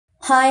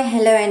Hi,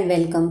 hello and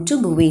welcome to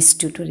Buway's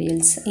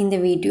Tutorials. இந்த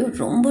video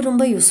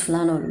ரொம்ப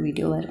யூஸ்ஃபுல்லான ஒரு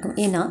வீடியோவாக இருக்கும்.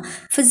 ஏன்னா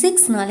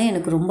ஃபிசிக்ஸ்னாலே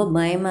எனக்கு ரொம்ப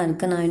பயமாக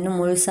இருக்குது, நான் இன்னும்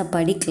முழுசாக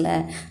படிக்கலை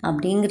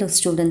அப்படிங்கிற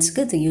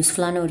ஸ்டூடெண்ட்ஸ்க்கு இது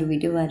யூஸ்ஃபுல்லான ஒரு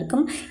வீடியோவாக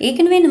இருக்கும்.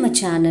 ஏற்கனவே நம்ம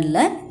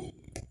சேனலில்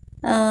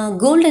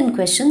கோல்டன்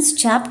கொஷின்ஸ்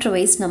சாப்டர்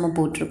வைஸ் நம்ம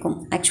போட்டிருக்கோம்.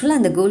 ஆக்சுவலாக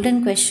அந்த கோல்டன்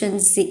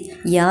கொஷின்ஸ்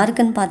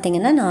யாருக்குன்னு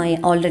பார்த்தீங்கன்னா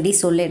நான் ஆல்ரெடி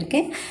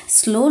சொல்லியிருக்கேன்,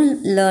 ஸ்லோ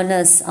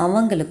லேர்னர்ஸ்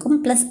அவங்களுக்கும்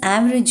ப்ளஸ்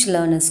ஆவரேஜ்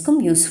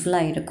லேர்னர்ஸ்க்கும்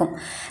யூஸ்ஃபுல்லாக இருக்கும்.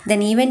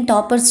 தென் ஈவன்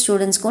டாப்பர்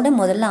ஸ்டூடெண்ட்ஸ் கூட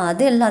முதல்ல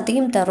அது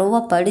எல்லாத்தையும்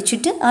தரோவாக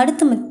படிச்சுட்டு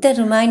அடுத்து மித்த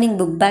remaining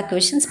book back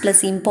questions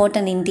plus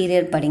important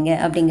interior படிங்க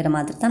அப்படிங்கிற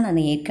மாதிரி தான்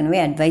நான்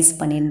ஏற்கனவே அட்வைஸ்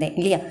பண்ணியிருந்தேன்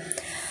இல்லையா.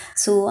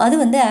 ஸோ அது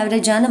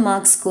ஆவரேஜான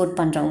மார்க்ஸ் ஸ்கோர்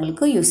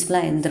பண்ணுறவங்களுக்கு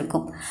யூஸ்ஃபுல்லாக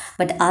இருந்திருக்கும்.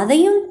 பட்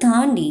அதையும்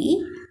தாண்டி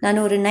நான்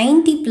ஒரு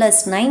 90+,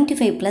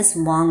 95+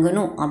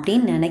 வாங்கணும்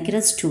அப்படின்னு நினைக்கிற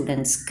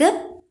ஸ்டூடெண்ட்ஸ்க்கு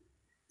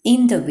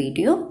இந்த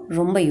வீடியோ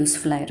ரொம்ப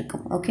யூஸ்ஃபுல்லாக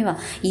இருக்கும். ஓகேவா?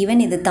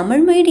 ஈவன் இது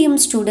தமிழ் மீடியம்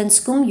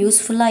ஸ்டூடெண்ட்ஸ்க்கும்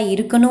யூஸ்ஃபுல்லாக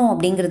இருக்கணும்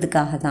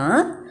அப்படிங்கிறதுக்காக தான்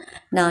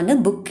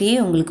நான் புக்கையே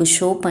உங்களுக்கு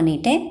ஷோ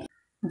பண்ணிட்டேன்.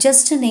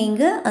 ஜஸ்ட்டு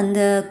நீங்கள் அந்த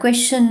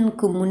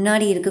கொஷனுக்கு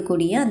முன்னாடி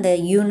இருக்கக்கூடிய அந்த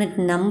யூனிட்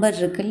நம்பர்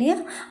இருக்கு இல்லையா,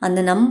 அந்த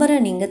நம்பரை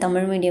நீங்கள்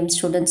தமிழ் மீடியம்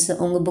ஸ்டூடெண்ட்ஸ்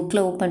உங்கள்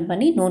புக்கில் ஓப்பன்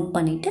பண்ணி நோட்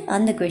பண்ணிவிட்டு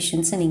அந்த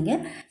கொஷின்ஸை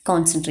நீங்கள்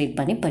கான்சென்ட்ரேட்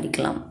பண்ணி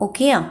படிக்கலாம்.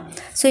 ஓகேயா?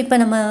 ஸோ இப்போ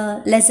நம்ம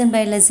லெசன்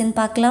பை லெசன்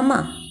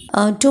பார்க்கலாமா?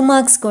 2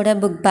 மார்க்ஸ் கூட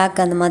புக் பேக்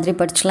அந்த மாதிரி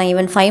படிச்சுக்கலாம்.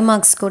 ஈவன் 5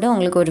 மார்க்ஸ் கூட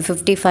உங்களுக்கு ஒரு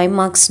 55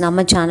 மார்க்ஸ்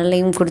நம்ம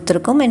சேனல்லையும்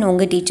கொடுத்துருக்கோம். அண்ட்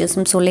உங்கள்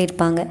டீச்சர்ஸும்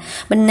சொல்லியிருப்பாங்க.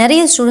 பட்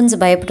நிறைய ஸ்டூடெண்ட்ஸ்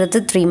பயப்படுறது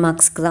 3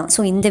 மார்க்ஸ்க்கு தான்.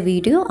 ஸோ இந்த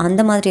வீடியோ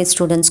அந்த மாதிரி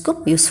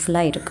ஸ்டூடெண்ட்ஸ்க்கும்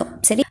யூஸ்ஃபுல்லாக இருக்கும்.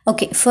 சரி,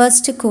 ஓகே.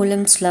 ஃபர்ஸ்ட்டு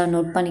கூலம்ஸில்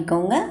நோட்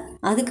பண்ணிக்கோங்க.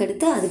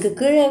 அதுக்கடுத்து அதுக்கு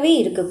கீழவே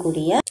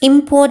இருக்கக்கூடிய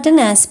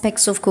இம்பார்ட்டன்ட்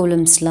ஆஸ்பெக்ட்ஸ் ஆஃப்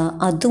கூலம்ஸில்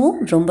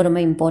அதுவும் ரொம்ப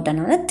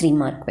இம்பார்ட்டண்டான 3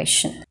 மார்க்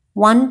கொஷின்.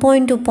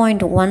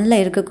 1.2.1ல்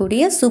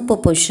இருக்கக்கூடிய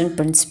சூப்பர் பொசிஷன்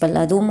பிரின்சிபல்,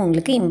 அதுவும்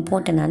உங்களுக்கு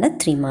இம்பார்ட்டண்டான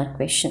 3 மார்க்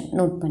கொஷின்.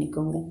 நோட்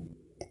பண்ணிக்கோங்க.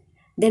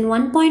 தென்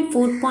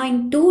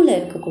 1.4.2ல்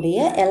இருக்கக்கூடிய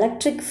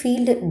electric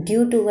field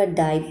due to a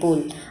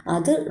dipole,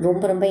 அது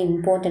ரொம்ப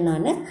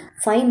இம்பார்ட்டண்டான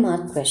 5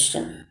 மார்க்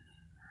கொஷின்.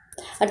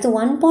 அடுத்து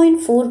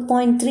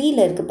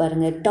 1.4.3ல் இருக்குது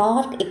பாருங்கள்,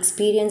 dark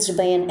experienced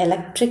by an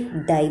electric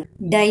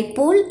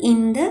dipole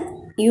in the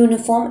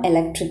uniform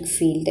electric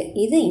field,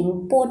 இது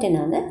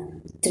இம்பார்ட்டண்டான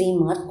 3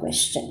 மார்க்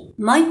கொஸ்டின்.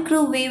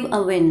 மைக்ரோவேவ்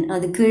அவன்,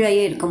 அது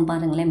கீழேயே இருக்கும்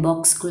பாருங்களேன்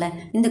பாக்ஸ்குள்ளே,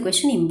 இந்த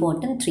கொஸ்டின்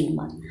இம்பார்ட்டன்ட் 3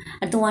 மார்க்.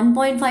 அடுத்து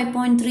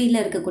 1.5.3ல்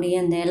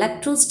இருக்கக்கூடிய அந்த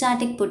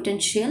electrostatic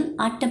potential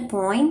at a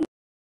point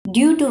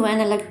due to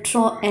an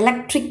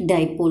electric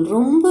dipole,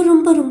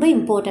 ரொம்ப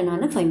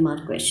இம்பார்ட்டண்டான 5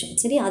 மார்க் கொஸ்டின்.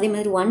 சரி, அதே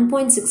மாதிரி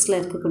 1.6ல்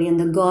இருக்கக்கூடிய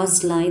அந்த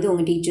காஸ்லா, இது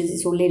உங்கள்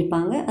டீச்சர்ஸ்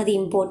சொல்லியிருப்பாங்க, அது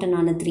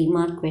இம்பார்ட்டண்டான 3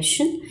 மார்க்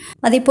கொஸ்டின்.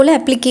 அதே போல்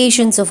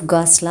அப்ளிகேஷன்ஸ் ஆஃப்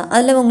காஸ்லா,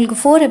 அதில் உங்களுக்கு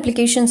 4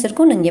 அப்ளிகேஷன்ஸ்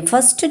இருக்கும். நீங்கள்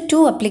ஃபஸ்ட்டு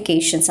 2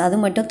 அப்ளிகேஷன்ஸ்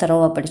அது மட்டும்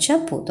தரோவாக படித்தா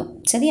போதும்.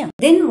 சரியா?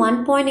 தென்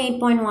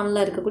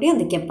 1.8.1ல் இருக்கக்கூடிய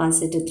அந்த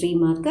கெப்பாசிட்டர் 3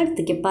 மார்க்.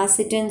 அடுத்து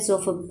capacitance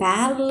of a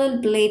parallel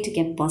plate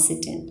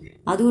கெப்பாசிட்டன்,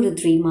 அது ஒரு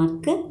 3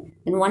 மார்க்கு.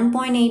 தென்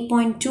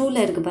 1.8.2ல்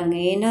இருக்குது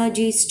பாருங்கள்,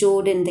 எனர்ஜி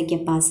ஸ்டோர்டு இன் த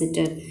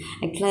கெப்பாசிட்டர்.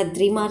 ஆக்சுவலாக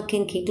 3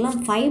 மார்க்குன்னு கேட்கலாம்,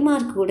 5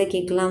 மார்க் கூட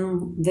கேட்கலாம்.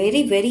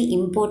 வெரி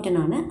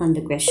இம்பார்ட்டண்டான அந்த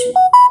கொஷின்.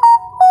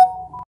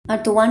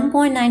 அடுத்து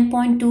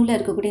 1.9.2ல்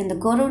இருக்கக்கூடிய இந்த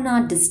கொரோனா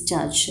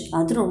டிஸ்சார்ஜ்,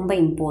 அது ரொம்ப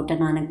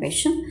இம்பார்ட்டண்டான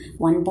கொஷின்.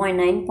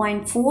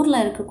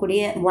 1.9.4ல்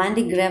இருக்கக்கூடிய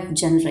வாண்டிகிராஃப்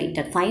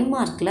ஜென்ரேட்டர் 5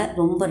 மார்க்கில்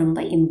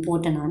ரொம்ப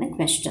இம்பார்ட்டண்டான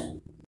கொஸ்டின்.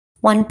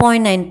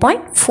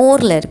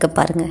 1.9.4ல் இருக்குது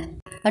பாருங்கள்.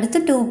 அடுத்து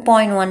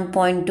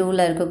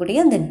 2.1.2ல் இருக்கக்கூடிய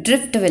அந்த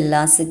ட்ரிஃப்ட்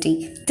வெலாசிட்டி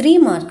 3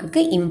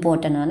 மார்க்குக்கு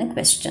இம்பார்ட்டண்டான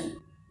கொஸ்டின்.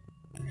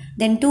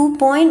 தென்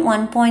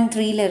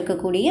 2.1.3ல்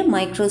இருக்கக்கூடிய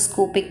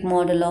மைக்ரோஸ்கோபிக்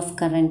மாடல் ஆஃப்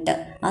கரண்ட்,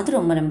 அது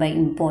ரொம்ப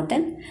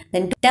important.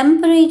 Then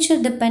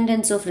temperature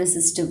dependence of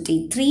resistivity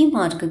 3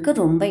 மார்க்குக்கு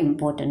ரொம்ப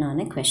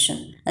இம்பார்ட்டண்டான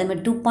கொஸ்டின். அது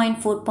மாதிரி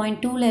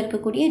 2.4.2ல்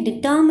இருக்கக்கூடிய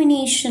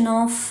டிட்டர்மினேஷன்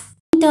ஆஃப்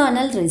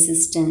இன்டர்னல்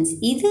ரெசிஸ்டன்ஸ்,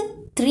 இது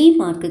 3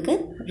 மார்க்குக்கு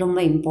ரொம்ப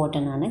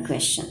இம்பார்ட்டண்டான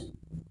கொஸ்டின்.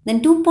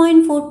 தென்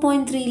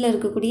 2.4.3ல்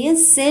இருக்கக்கூடிய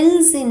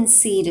செல்ஸ் இன்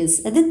சீரிஸ்,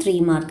 அது 3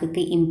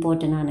 மார்க்குக்கு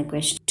இம்பார்ட்டண்டான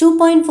கொஸ்டின்.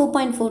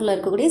 2.4.4ல்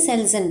இருக்கக்கூடிய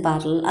செல்ஸ் இன்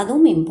பேரலல்,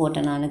 அதுவும்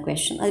இம்பார்ட்டண்டான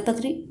கொஸ்டின்.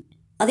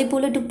 அதே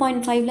போல்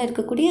 2.5ல்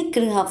இருக்கக்கூடிய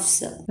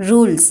கிர்ஹாஃப்ஸ்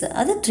ரூல்ஸ்,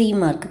 அது 3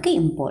 மார்க்குக்கு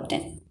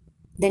இம்பார்ட்டன்ட்.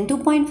 தென்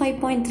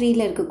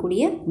 2.5.3ல்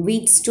இருக்கக்கூடிய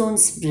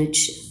வீட்ஸ்டோன்ஸ்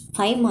பிரிட்ஜ்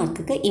 5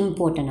 மார்க்குக்கு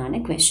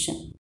இம்பார்ட்டண்டான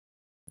கொஸ்டின்.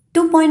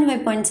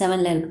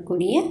 2.5.7ல்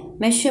இருக்கக்கூடிய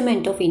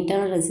measurement of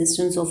internal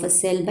resistance of a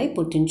sell by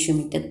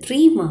potentiometer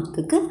 3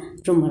 மார்க்குக்கு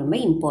ரொம்ப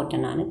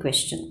இம்பார்ட்டண்டான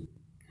கொஸ்டின்.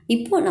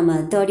 இப்போது நம்ம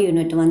 3rd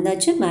யூனிட்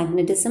வந்தாச்சு,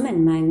 magnetism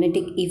and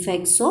magnetic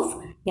effects of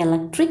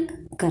electric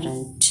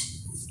current.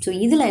 So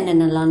இதில்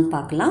என்னென்னலான்னு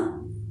பார்க்கலாம்.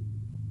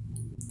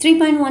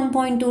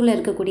 3.1.2ல்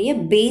இருக்கக்கூடிய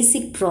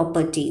பேசிக்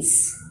ப்ராப்பர்ட்டிஸ்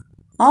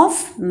ஆஃப்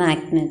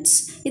மேக்னெட்ஸ்,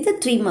 இது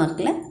 3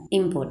 மார்க்கில்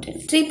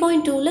important.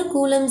 3.2ல்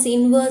coulombs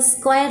inverse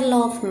square law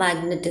of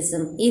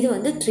magnetism, இது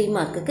 3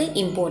 மார்க்குக்கு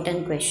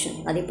இம்பார்ட்டன்ட் கொஷின்.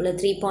 அதே போல்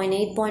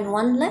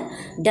 3.8.1ல்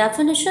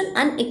definition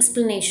and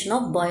explanation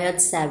of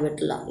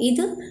poet-Savart லா,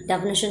 இது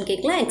டெஃபினிஷன்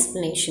கேட்கலாம்,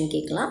 எக்ஸ்பிளனேஷன்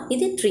கேட்கலாம்,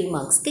 இது 3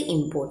 மார்க்ஸ்க்கு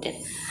இம்பார்ட்டன்ட்.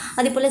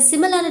 அதே போல்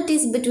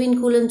similarities between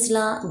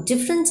கூலம்ஸ்லா,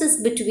 differences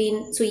between,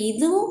 so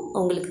இதுவும்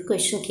உங்களுக்கு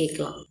கொஷின்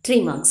கேட்கலாம் 3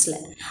 மார்க்ஸில்.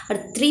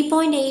 அடுத்து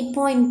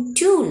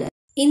 3.8.2ல்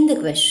In the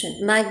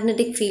question,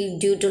 magnetic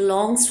field due to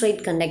long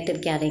straight conductor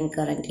carrying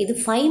current. இது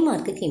 5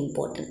 மார்க்குக்கு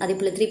important. அதே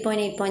போல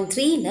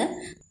 3.8.3ல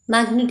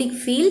magnetic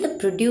field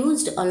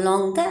produced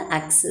along the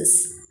axis.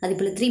 அதே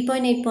போல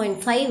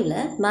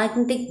 3.8.5ல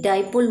magnetic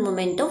dipole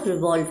moment of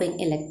revolving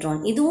electron.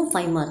 இதுவும்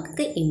 5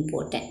 மார்க்குக்கு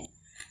important.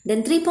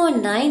 Then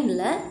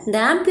 3.9ல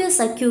the Ampere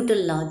circuit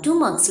law 2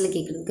 மார்க்ஸ்ல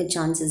கேட்கிறதுக்கு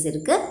chances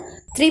இருக்கு.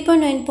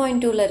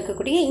 3.9.2ல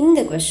இருக்கக்கூடிய இந்த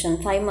question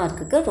 5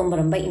 மார்க்குக்கு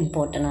ரொம்ப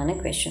இம்பார்ட்டன்டான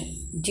question.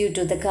 Due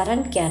to the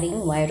current carrying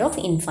wire of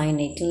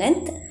infinite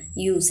length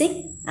using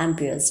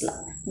Ampere's law.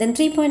 Then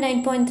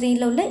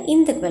 3.9.3ல உள்ள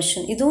இந்த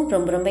question இதுவும்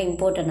ரொம்ப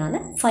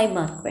இம்பார்ட்டன்டான 5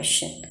 மார்க்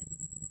question.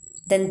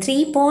 Then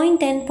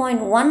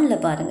 3.10.1ல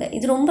பாருங்க,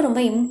 இது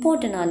ரொம்ப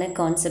இம்பார்ட்டன்டான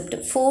concept.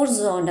 Force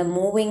on a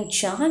moving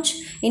charge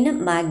in a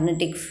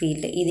magnetic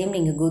field. இதையும்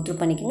நீங்கள் கோ த்ரூ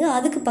பண்ணிக்கோங்க.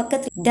 அதுக்கு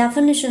பக்கத்தில்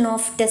டெஃபினிஷன்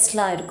ஆஃப்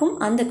டெஸ்லா இருக்கும்,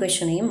 அந்த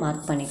கொஷனையும்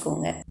மார்க்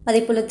பண்ணிக்கோங்க.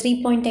 அதே போல்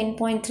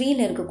 3.10.3ல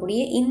இருக்கக்கூடிய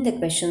இந்த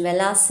கொஷின்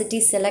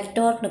வெலாசிட்டி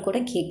செலக்டார்னு கூட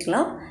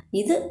கேட்கலாம்.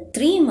 இது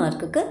 3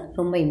 மார்க்குக்கு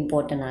ரொம்ப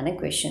இம்பார்ட்டன்டான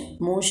question.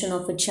 Motion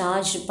of a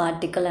charge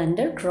particle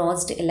under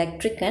crossed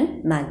electric and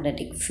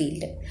magnetic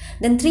field.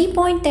 தென்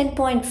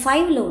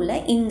 3.10.5ல உள்ள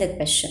இந்த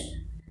question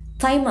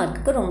 5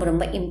 மார்க்குக்கு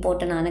ரொம்ப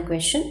இம்பார்ட்டன்டான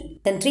question.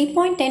 Then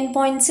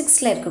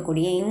 3.10.6ல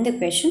இருக்கக்கூடிய இந்த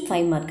question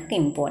 5 மார்க்குக்கு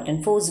important.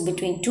 Force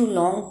between two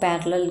long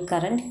parallel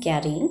current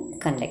carrying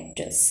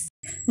conductors.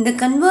 The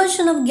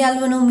conversion of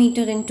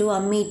galvanometer into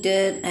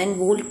ammeter and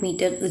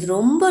voltmeter இது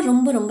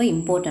ரொம்ப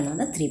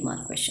இம்பார்ட்டன்டான 3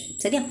 மார்க் question.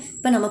 சரியா?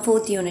 இப்போ நம்ம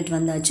 4th யூனிட்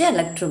வந்தாச்சு,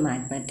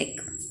 electromagnetic.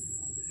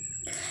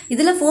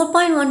 இதில்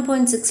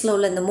 4.1.6ல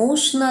உள்ள இந்த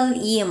மோஷனல்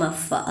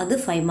EMF அது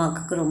 5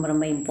 மார்க்குக்கு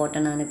ரொம்ப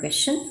இம்பார்ட்டன்டான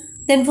question.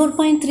 Then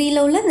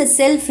 4.3ல உள்ள இந்த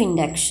செல்ஃப்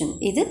இண்டக்ஷன்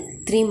இது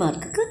 3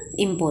 மார்க்குக்கு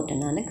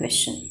இம்பார்ட்டன்டான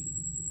question.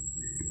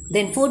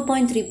 Then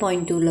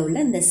 4.3.2ல உள்ள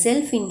இந்த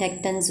self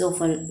inductance of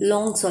a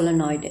long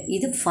solenoid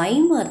இது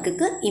 5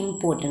 மார்க்குக்கு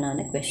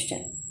இம்பார்ட்டன்டான question.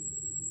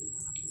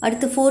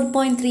 அடுத்து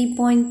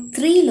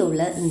 4.3.3ல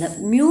உள்ள இந்த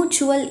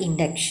மியூச்சுவல்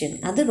இண்டக்ஷன்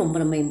அது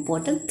ரொம்ப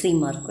இம்பார்ட்டன்ட் 3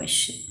 மார்க்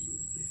question.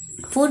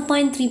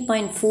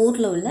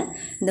 4.3.4ல உள்ள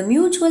the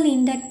mutual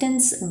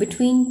inductance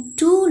between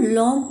two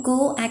long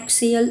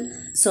coaxial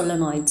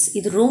solenoids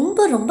இது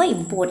ரொம்ப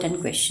important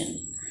question.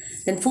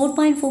 Then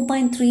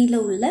 4.4.3ல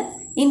உள்ள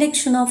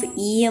induction of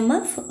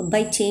EMF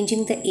by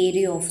changing the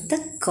area of the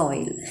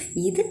coil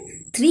இது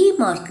 3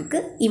 மார்க்குக்கு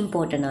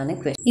இம்பார்ட்டன்டான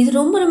question. இது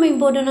ரொம்ப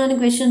இம்பார்ட்டன்டான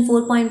question.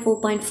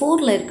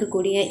 4.4.4ல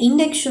இருக்கக்கூடிய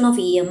induction of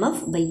EMF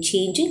by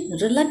changing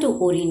relative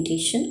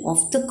orientation of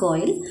the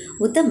coil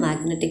with the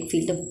magnetic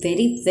field.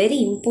 very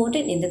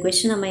important. இந்த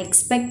question நம்ம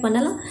எக்ஸ்பெக்ட்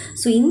பண்ணலாம்.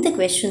 ஸோ இந்த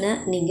கொஷனை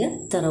நீங்கள்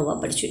தரோவாக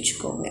படித்து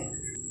வச்சுக்கோங்க.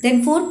 Then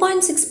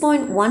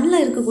 4.6.1ல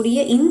இருக்கக்கூடிய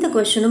இந்த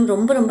கொஷனும்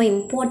ரொம்ப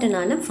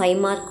இம்பார்ட்டன்டான 5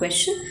 mark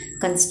question.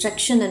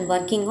 Construction and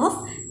working of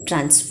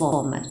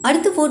transformer.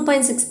 அடுத்து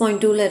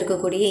 4.6.2ல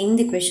இருக்கக்கூடிய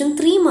இந்த question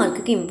 3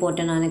 மார்க்குக்கு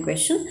இம்பார்ட்டன்டான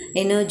question.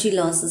 Energy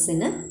losses in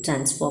a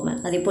transformer.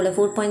 அதே போல்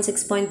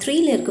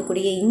 4.6.3ல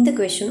இருக்கக்கூடிய இந்த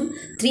questionம்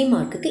 3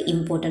 மார்க்குக்கு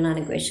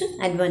இம்பார்ட்டன்டான question.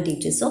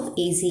 Advantages of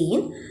AC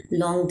in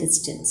long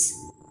distance.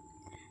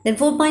 Then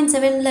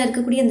 4.7ல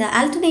இருக்கக்கூடிய இந்த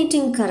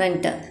alternating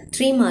current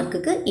 3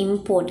 மார்க்குக்கு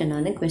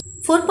இம்பார்ட்டன்டான question.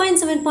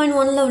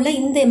 4.7.1ல உள்ள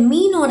இந்த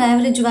மீன் or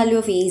average value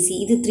of AC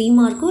இது 3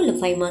 மார்க்கோ இல்லை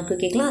 5 மார்க்கோ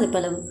கேட்கலாம். அது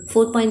போல்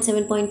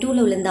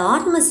 4.7.2ல உள்ள இந்த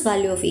RMS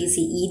value of AC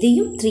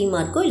இதையும் 3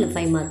 மார்க்கோ இல்லை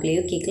 5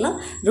 மார்க்லேயோ கேட்கலாம்.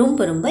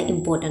 ரொம்ப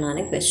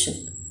இம்பார்ட்டன்டான question.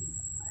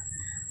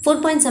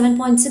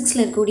 4.7.6ல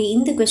இருக்கக்கூடிய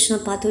இந்த கொஷனை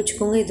பார்த்து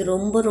வச்சுக்கோங்க. இது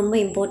ரொம்ப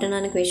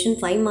இம்பார்ட்டன்டான question.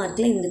 5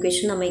 மார்க்கில் இந்த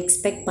கொஷின் நம்ம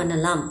எக்ஸ்பெக்ட்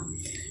பண்ணலாம்.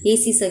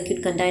 AC circuit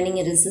containing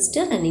a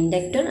resistor, an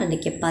inductor and a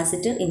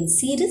capacitor in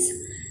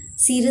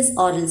series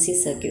RLC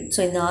circuit. So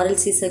இந்த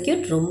RLC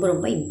circuit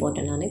ரொம்ப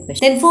இம்பார்ட்டன்டான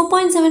question. Then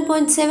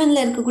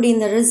 4.7.7ல இருக்கக்கூடிய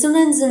இந்த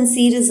resonance in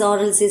series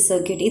RLC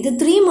circuit இது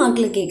 3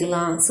 மார்க்கில்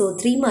கேட்கலாம். ஸோ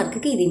 3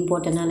 மார்க்குக்கு இது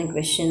இம்பார்ட்டன்டான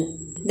question.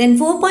 Then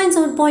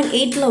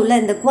 4.7.8ல உள்ள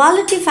இந்த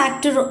quality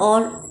factor or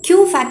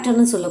Q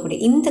factorனு சொல்லக்கூடிய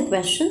இந்த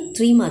question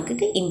 3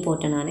 மார்க்குக்கு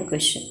இம்பார்ட்டன்டான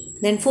question.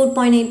 Then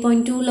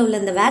 4.8.2ல உள்ள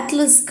இந்த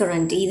wattless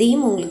current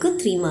இதையும் உங்களுக்கு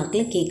 3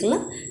 மார்க்கில்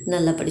கேட்கலாம்.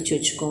 நல்லா படித்து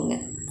வச்சுக்கோங்க.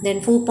 Then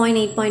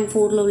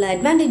 4.8.4ல உள்ள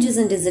advantages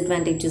and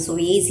disadvantages of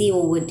AC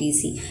over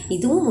DC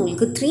இதுவும்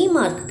உங்களுக்கு 3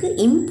 மார்க்குக்கு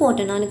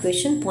இம்பார்ட்டன்டான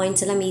question.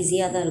 பாயிண்ட்ஸ் எல்லாம்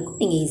ஈஸியாக தான் இருக்கும்,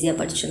 நீங்கள் ஈஸியாக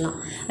படிச்சிடலாம்.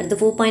 அடுத்து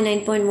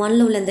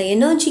 4.9.1ல உள்ள இந்த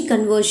energy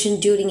conversion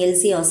during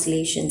LC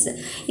oscillations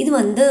இது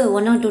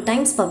 1 or 2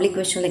 டைம்ஸ் பப்ளிக்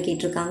கொஷனில்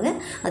கேட்டிருக்காங்க.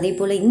 அதே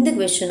போல் இந்த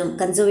கொஷனும்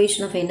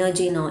conservation of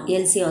energy in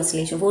LC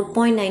oscillation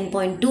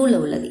 4.9.2ல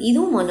உள்ளது.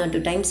 இதுவும் 1 or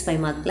 2 டைம்ஸ்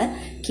 5 மார்க்கில்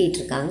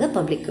கேட்டிருக்காங்க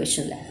பப்ளிக்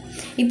கொஷனில்.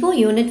 இப்போது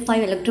யூனிட்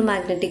 5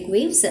 எலக்ட்ரோமேக்னெட்டிக்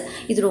வேவ்ஸ்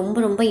இது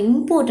ரொம்ப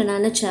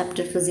இம்பார்ட்டன்டான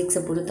சாப்டர்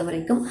ஃபிசிக்ஸை பொறுத்த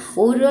வரைக்கும்.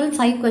 ஓவரால்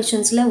 5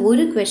 கொஷின்ஸில்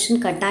ஒரு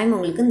கொஷின் கட்டாயம்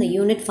உங்களுக்கு இந்த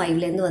யூனிட்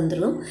 5லேருந்து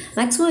வந்துடும்.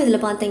 மேக்ஸிமம் இதில்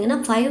பார்த்தீங்கன்னா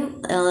 5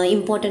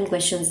 இம்பார்ட்டன்ட்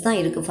கொஷின்ஸ் தான்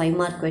இருக்குது, 5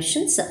 மார்க்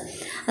கொஷின்ஸ்.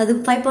 அது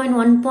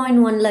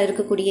 5.1.1ல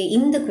இருக்கக்கூடிய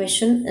இந்த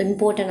கொஷின்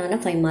இம்பார்ட்டன்டான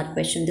 5 mark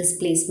question.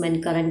 Displacement,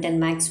 current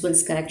and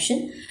Maxwell's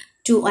correction,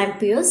 2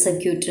 ampere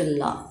circuitry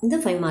law. இந்த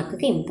 5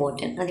 மார்க்குக்கு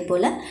இம்பார்ட்டன்ட். அதே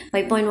போல்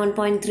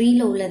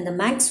 5.1.3ல உள்ள இந்த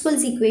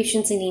மேக்ஸ்வெல்ஸ்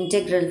ஈக்குவேஷன்ஸ் இன்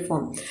இன்டெக்ரல்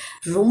ஃபார்ம்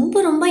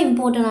ரொம்ப ரொம்ப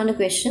இம்பார்ட்டண்டான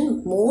கொஷின்,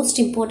 மோஸ்ட்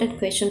இம்பார்ட்டன்ட்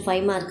கொஷின்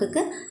 5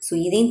 மார்க்குக்கு. ஸோ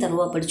இதையும்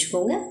தருவா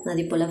படிச்சுக்கோங்க.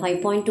 அதே போல்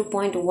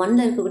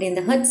 5.2.1ல இருக்கக்கூடிய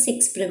இந்த ஹெர்ட்ஸ்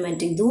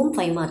எக்ஸ்பெரிமெண்ட் இதுவும்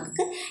 5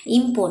 மார்க்குக்கு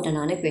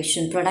இம்பார்ட்டண்டான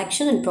question,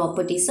 production and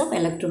properties of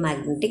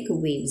electromagnetic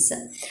waves.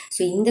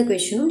 So இந்த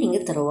கொஷினும்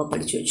நீங்கள் தருவா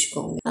படித்து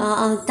வச்சுக்கோங்க.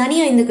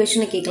 தனியாக இந்த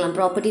கொஷினை கேட்கலாம்,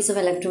 ப்ராப்பர்ட்டிஸ்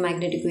ஆஃப்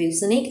எலக்ட்ரோமேக்னெட்டிக்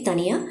வேவ்ஸ்னே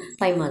தனியாக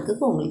 5 மார்க்கு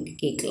உங்களுக்கு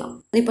கேட்கலாம்.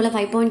 அதே போல்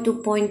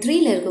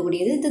 5.2.3ல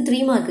இருக்கக்கூடியது இது 3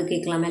 மார்க்கு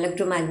கேட்கலாம்,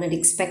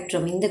 எலக்ட்ரோமேக்னெட்டிக்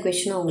ஸ்பெக்ட்ரம். இந்த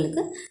கொஸ்டின்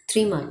உங்களுக்கு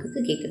 3 மார்க்குக்கு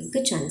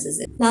கேட்கறதுக்கு சான்சஸ்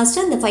இருக்கு.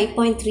 லாஸ்ட்டாக இந்த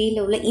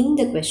 5.3ல உள்ள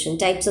இந்த question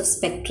types of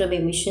spectrum,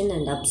 emission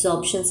and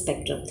absorption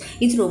spectrum,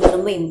 இது ரொம்ப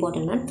ரொம்ப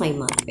இம்பார்ட்டண்டான 5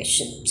 மார்க்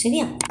கொஸ்டின்.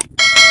 சரியா?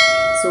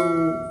 So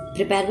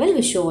prepare well,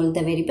 wish you all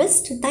the very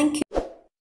best. Thank you.